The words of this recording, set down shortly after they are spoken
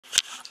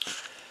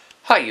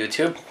Hi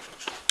YouTube.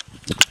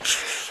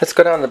 Let's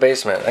go down to the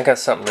basement. I got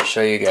something to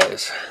show you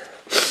guys.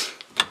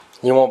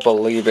 You won't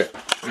believe it.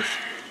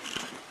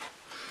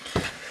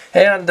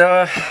 And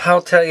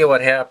I'll tell you what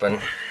happened.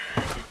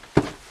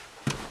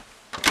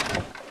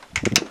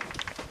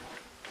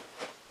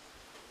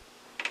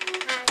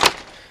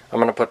 I'm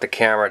gonna put the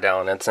camera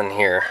down. It's in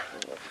here.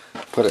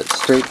 Put it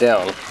straight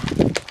down.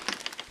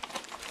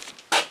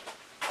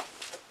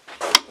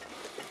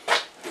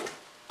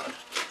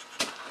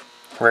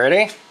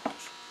 Ready?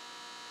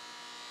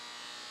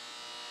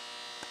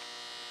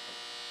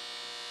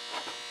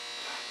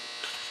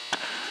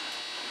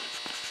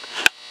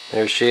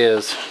 There she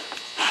is.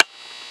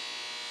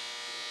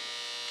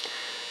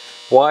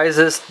 Why is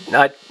this?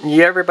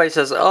 Everybody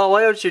says, oh,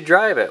 why don't you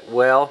drive it?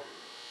 Well,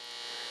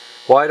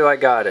 why do I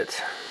got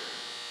it?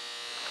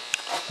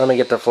 Let me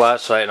get the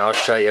flashlight and I'll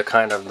show you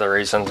kind of the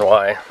reasons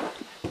why.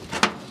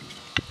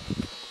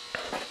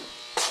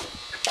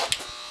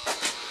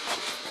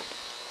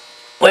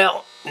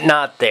 Well,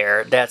 not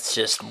there. That's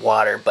just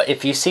water. But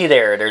if you see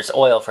there, there's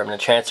oil from the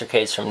transfer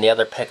case from the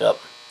other pickup.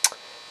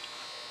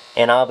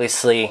 And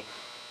obviously,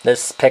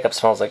 this pickup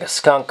smells like a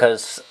skunk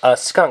because a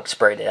skunk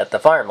sprayed it at the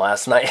farm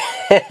last night.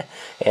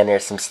 And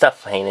there's some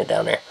stuff painted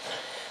down there.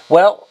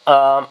 Well,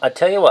 I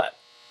tell you what.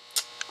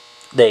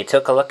 They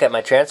took a look at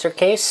my transfer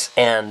case,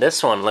 and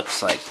this one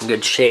looks like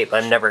good shape.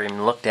 I never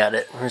even looked at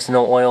it. There's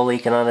no oil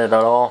leaking on it at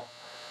all.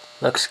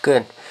 Looks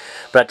good.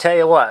 But I tell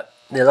you what,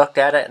 they looked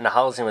at it and the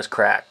housing was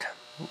cracked.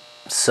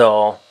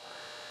 So,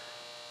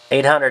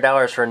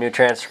 $800 for a new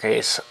transfer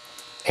case.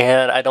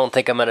 And I don't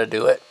think I'm going to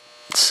do it.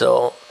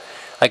 So,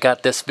 I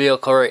got this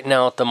vehicle right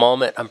now at the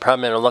moment. I'm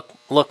probably going to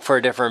look for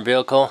a different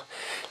vehicle.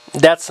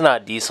 That's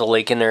not diesel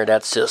leaking there.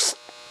 That's just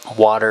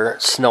water,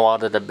 snow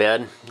out of the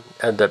bed.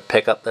 The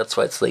pickup, that's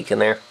why it's leaking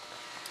there.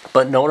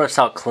 But notice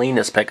how clean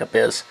this pickup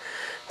is.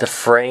 The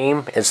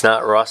frame is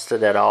not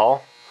rusted at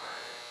all.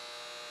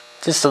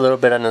 Just a little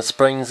bit on the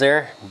springs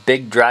there.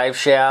 Big drive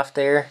shaft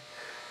there.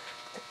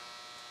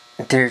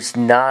 There's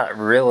not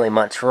really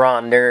much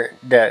wrong there.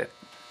 The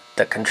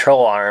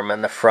control arm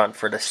in the front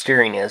for the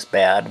steering is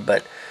bad,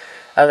 but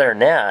other than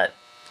that,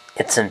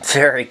 it's in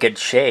very good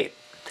shape.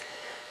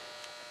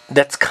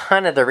 That's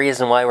kind of the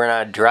reason why we're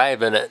not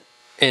driving it.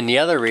 And the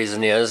other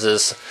reason is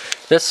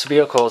this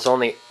vehicle is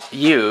only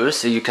used,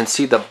 so you can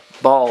see the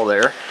ball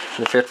there,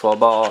 the fifth wheel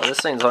ball.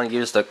 This thing's only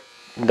used to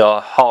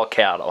haul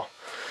cattle.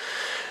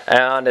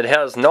 And it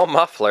has no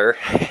muffler,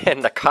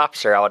 and the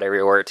cops are out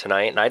everywhere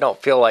tonight, and I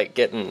don't feel like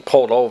getting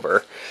pulled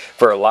over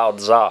for a loud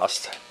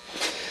exhaust.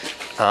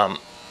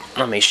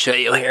 Let me show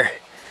you here.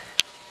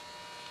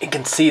 You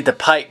can see the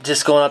pipe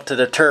just going up to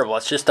the turbo.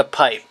 It's just a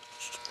pipe.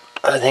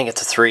 I think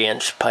it's a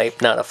 3-inch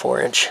pipe, not a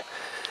 4-inch.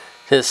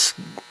 Just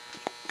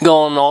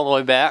going all the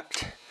way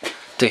back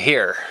to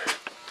here.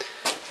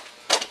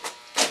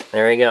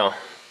 There you go.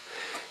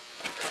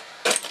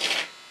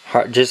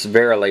 Just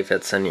barely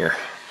fits in here.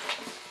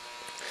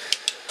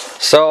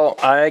 So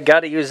I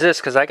got to use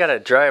this because I got to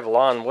drive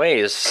long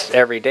ways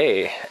every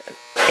day,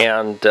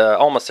 and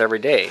almost every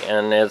day,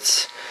 and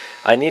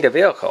I need a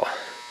vehicle.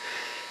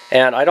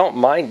 And I don't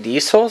mind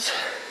diesels.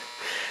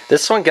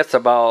 This one gets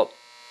about,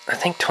 I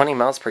think, 20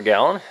 miles per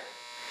gallon.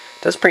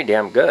 That's pretty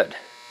damn good.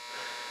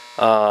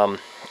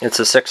 It's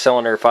a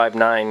 6-cylinder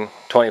 5.9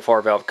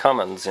 24-valve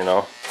Cummins, you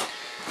know.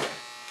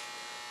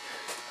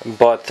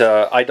 But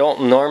I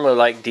don't normally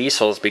like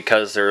diesels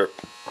because they're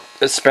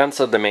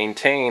expensive to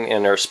maintain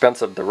and they're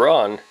expensive to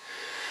run.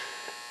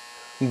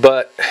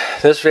 But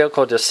this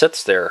vehicle just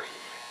sits there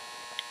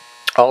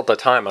all the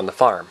time on the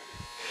farm.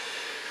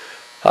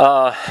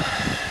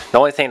 The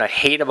only thing I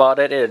hate about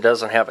it, it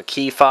doesn't have a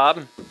key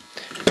fob.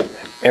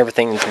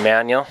 Everything's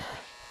manual.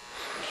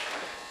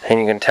 And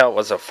you can tell it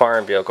was a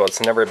farm vehicle. It's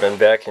never been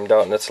vacuumed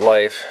out in its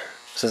life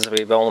since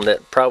we've owned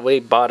it. Probably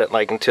bought it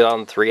like in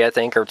 2003, I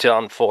think, or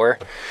 2004.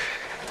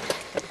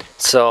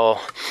 So,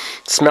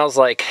 it smells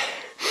like,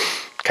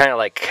 kind of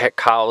like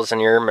cows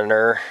and your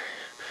manure.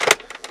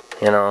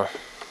 You know,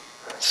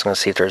 just gonna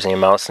see if there's any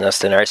mouse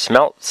nest in there. I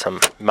smelt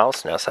some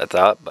mouse nests, I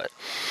thought, but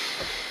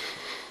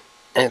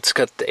it's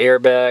got the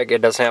airbag.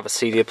 It doesn't have a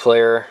CD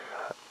player.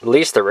 At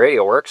least the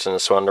radio works in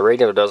this one. The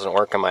radio doesn't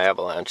work in my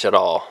Avalanche at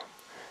all.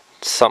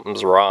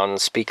 Something's wrong. The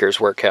speakers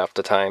work half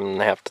the time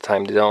and half the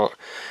time they don't.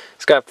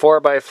 It's got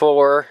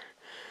 4x4.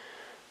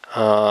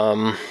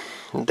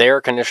 The air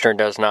conditioner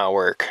does not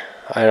work.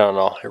 I don't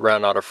know. It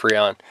ran out of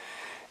Freon.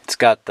 It's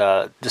got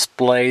the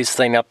displays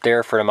thing up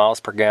there for the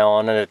miles per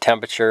gallon and the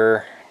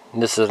temperature.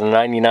 This is a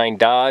 99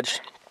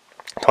 Dodge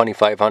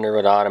 2500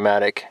 with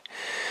automatic.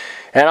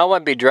 And I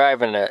wouldn't be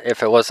driving it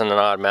if it wasn't an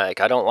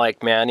automatic. I don't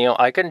like manual.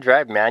 I can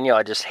drive manual.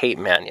 I just hate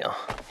manual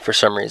for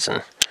some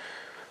reason.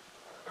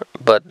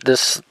 But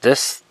this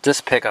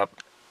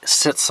pickup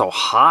sits so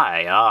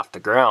high off the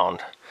ground.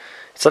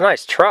 It's a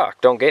nice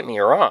truck, don't get me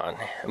wrong.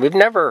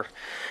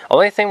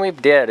 Only thing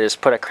we've did is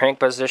put a crank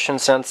position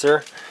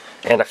sensor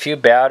and a few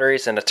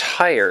batteries and the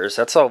tires.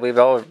 That's all we've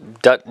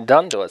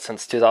done to it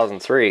since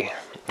 2003.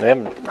 We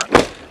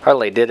haven't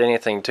hardly did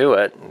anything to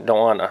it. Don't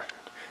want to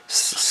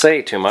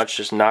say too much,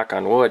 just knock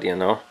on wood, you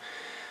know.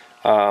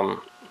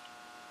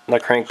 The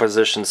crank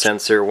position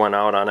sensor went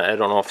out on it. I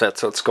don't know if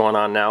that's what's going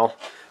on now.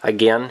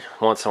 Again,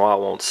 once in a while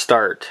it won't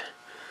start.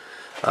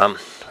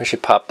 We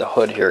should pop the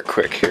hood here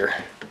quick here.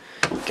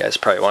 You guys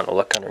probably want to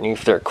look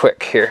underneath there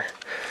quick here.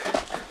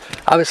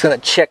 I was going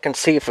to check and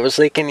see if it was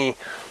leaking any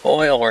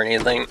oil or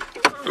anything.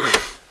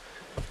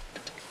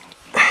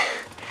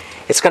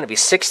 It's going to be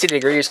 60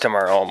 degrees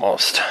tomorrow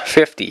almost.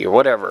 50 or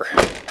whatever.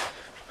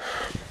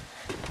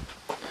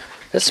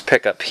 This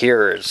pickup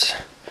here is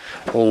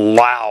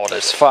loud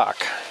as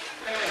fuck.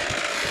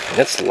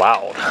 It's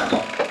loud.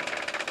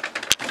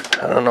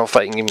 I don't know if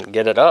I can even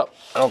get it up.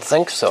 I don't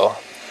think so.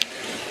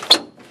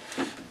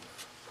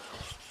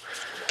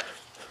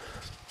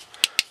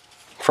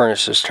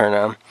 Furnace is turned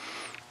on.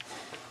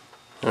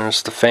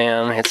 There's the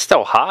fan. It's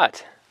still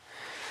hot.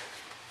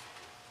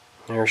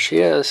 There she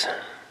is.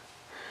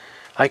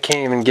 I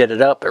can't even get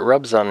it up. It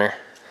rubs on there.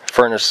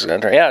 Furnace is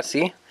gonna turn. Yeah,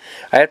 see?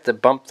 I have to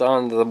bump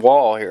onto the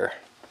wall here.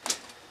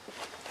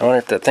 I wonder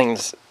if that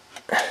thing's...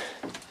 I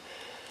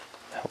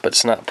hope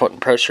it's not putting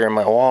pressure in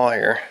my wall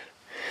here.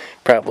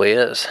 Probably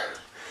is.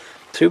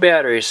 2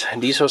 batteries.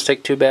 Diesels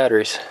take 2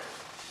 batteries.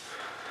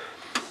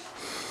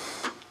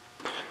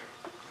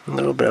 A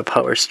little bit of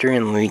power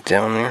steering leak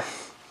down there.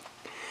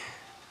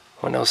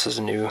 What else is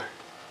new?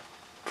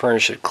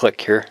 Furnace should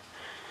click here.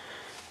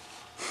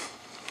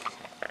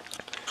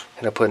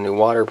 And I put a new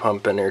water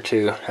pump in there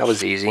too. That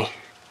was easy.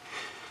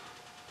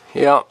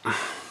 Yep.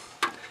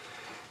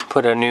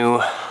 Put a new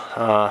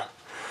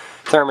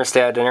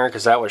thermostat in there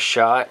because that was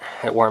shot.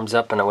 It warms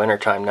up in the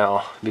wintertime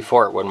now.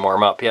 Before it wouldn't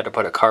warm up. You had to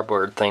put a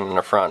cardboard thing in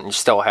the front. You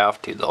still have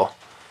to though.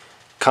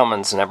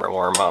 Cummins never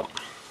warm up.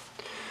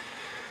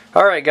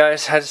 Alright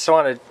guys, I just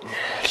want to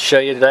show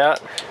you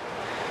that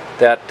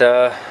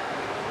the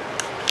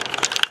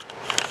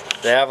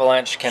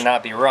Avalanche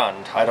cannot be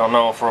run. I don't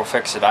know if we'll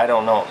fix it. I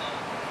don't know.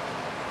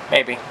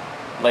 Maybe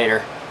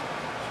later.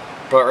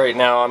 But right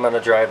now I'm going to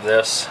drive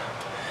this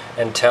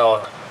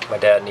until my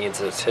dad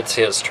needs it. It's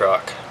his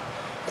truck.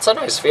 It's a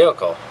nice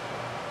vehicle.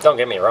 Don't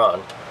get me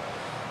wrong.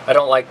 I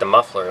don't like the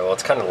muffler though.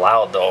 It's kind of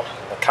loud though.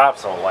 The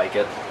cops don't like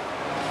it.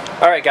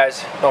 Alright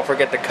guys, don't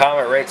forget to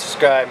comment, rate,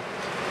 subscribe.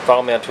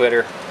 Follow me on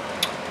Twitter.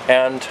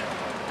 And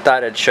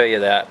thought I'd show you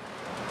that.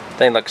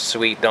 Thing looks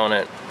sweet, don't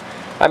it?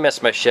 I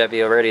miss my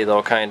Chevy already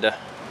though, kinda.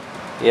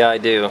 Yeah, I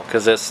do,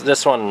 because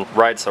this one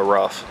rides so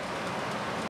rough.